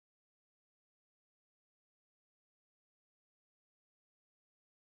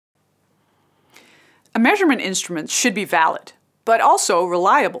A measurement instrument should be valid, but also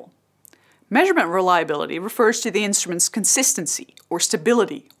reliable. Measurement reliability refers to the instrument's consistency, or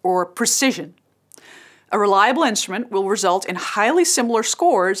stability, or precision. A reliable instrument will result in highly similar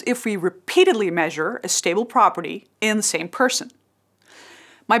scores if we repeatedly measure a stable property in the same person.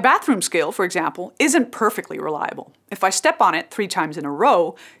 My bathroom scale, for example, isn't perfectly reliable. If I step on it 3 times in a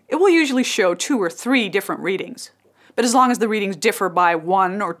row, it will usually show 2 or 3 different readings. But as long as the readings differ by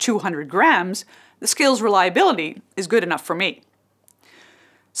 1 or 200 grams, the scale's reliability is good enough for me.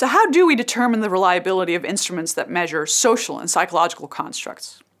 So how do we determine the reliability of instruments that measure social and psychological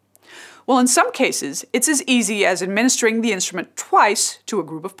constructs? Well, in some cases, it's as easy as administering the instrument twice to a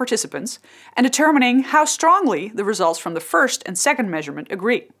group of participants and determining how strongly the results from the first and second measurement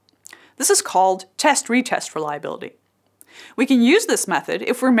agree. This is called test-retest reliability. We can use this method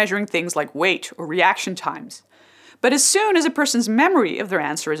if we're measuring things like weight or reaction times. But as soon as a person's memory of their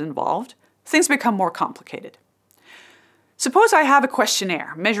answer is involved, things become more complicated. Suppose I have a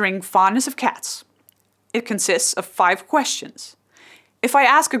questionnaire measuring fondness of cats. It consists of 5 questions. If I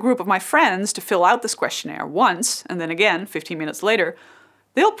ask a group of my friends to fill out this questionnaire once, and then again 15 minutes later,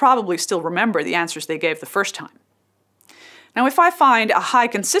 they'll probably still remember the answers they gave the first time. Now, if I find a high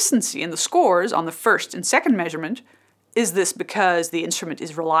consistency in the scores on the first and second measurement, is this because the instrument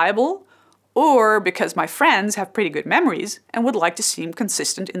is reliable, or because my friends have pretty good memories and would like to seem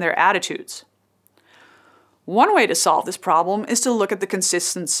consistent in their attitudes? One way to solve this problem is to look at the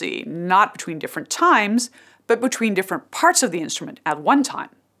consistency not between different times, but between different parts of the instrument at one time.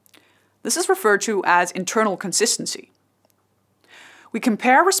 This is referred to as internal consistency. We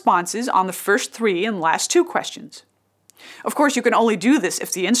compare responses on the first 3 and last 2 questions. Of course, you can only do this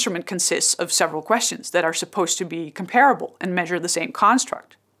if the instrument consists of several questions that are supposed to be comparable and measure the same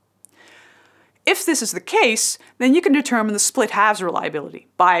construct. If this is the case, then you can determine the split halves reliability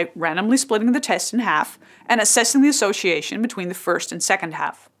by randomly splitting the test in half and assessing the association between the first and second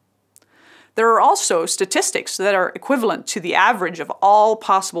half. There are also statistics that are equivalent to the average of all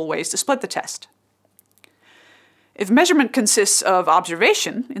possible ways to split the test. If measurement consists of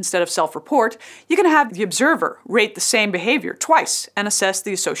observation instead of self-report, you can have the observer rate the same behavior twice and assess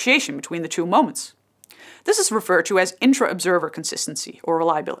the association between the 2 moments. This is referred to as intra-observer consistency or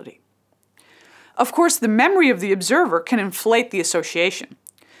reliability. Of course, the memory of the observer can inflate the association.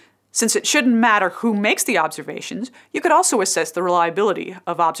 Since it shouldn't matter who makes the observations, you could also assess the reliability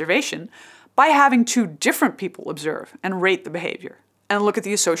of observation by having 2 different people observe and rate the behavior, and look at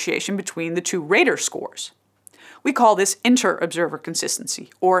the association between the 2 rater scores. We call this inter-observer consistency,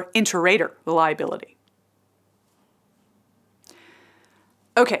 or inter-rater reliability.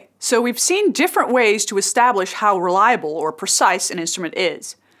 Okay, so we've seen different ways to establish how reliable or precise an instrument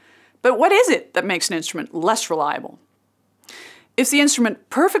is. But what is it that makes an instrument less reliable? If the instrument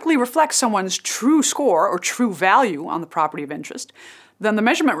perfectly reflects someone's true score or true value on the property of interest, then the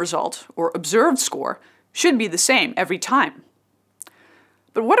measurement result, or observed score, should be the same every time.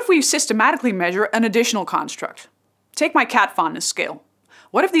 But what if we systematically measure an additional construct? Take my cat fondness scale.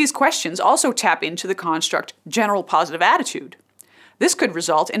 What if these questions also tap into the construct general positive attitude? This could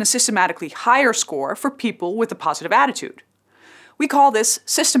result in a systematically higher score for people with a positive attitude. We call this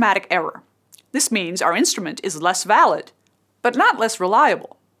systematic error. This means our instrument is less valid, but not less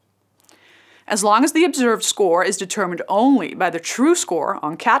reliable. As long as the observed score is determined only by the true score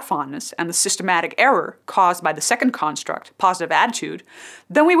on cat fondness and the systematic error caused by the second construct, positive attitude,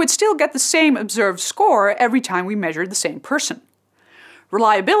 then we would still get the same observed score every time we measured the same person.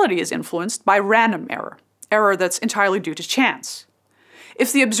 Reliability is influenced by random error, error that's entirely due to chance.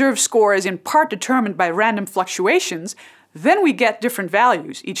 If the observed score is in part determined by random fluctuations, then we get different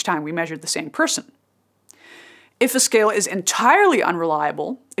values each time we measured the same person. If a scale is entirely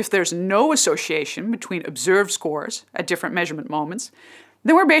unreliable, if there's no association between observed scores at different measurement moments,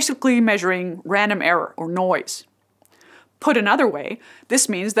 then we're basically measuring random error or noise. Put another way, this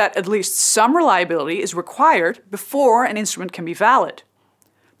means that at least some reliability is required before an instrument can be valid.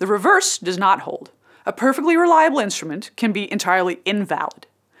 The reverse does not hold. A perfectly reliable instrument can be entirely invalid.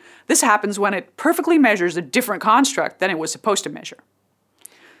 This happens when it perfectly measures a different construct than it was supposed to measure.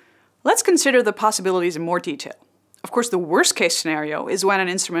 Let's consider the possibilities in more detail. Of course, the worst-case scenario is when an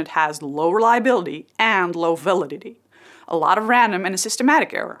instrument has low reliability and low validity, a lot of random and a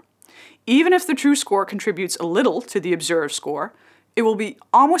systematic error. Even if the true score contributes a little to the observed score, it will be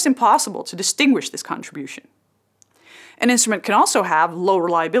almost impossible to distinguish this contribution. An instrument can also have low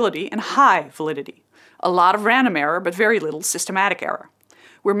reliability and high validity, a lot of random error but very little systematic error.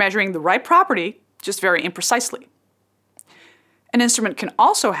 We're measuring the right property, just very imprecisely. An instrument can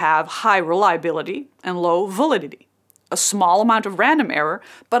also have high reliability and low validity, a small amount of random error,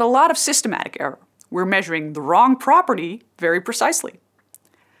 but a lot of systematic error, we're measuring the wrong property very precisely.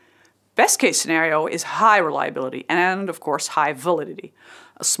 Best case scenario is high reliability and, of course, high validity,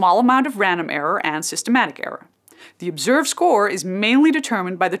 a small amount of random error and systematic error. The observed score is mainly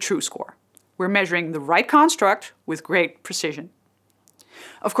determined by the true score. We're measuring the right construct with great precision.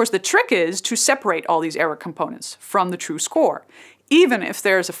 Of course, the trick is to separate all these error components from the true score, even if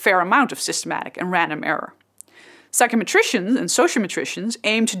there's a fair amount of systematic and random error. Psychometricians and sociometricians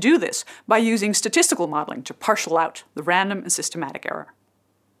aim to do this by using statistical modeling to parcel out the random and systematic error.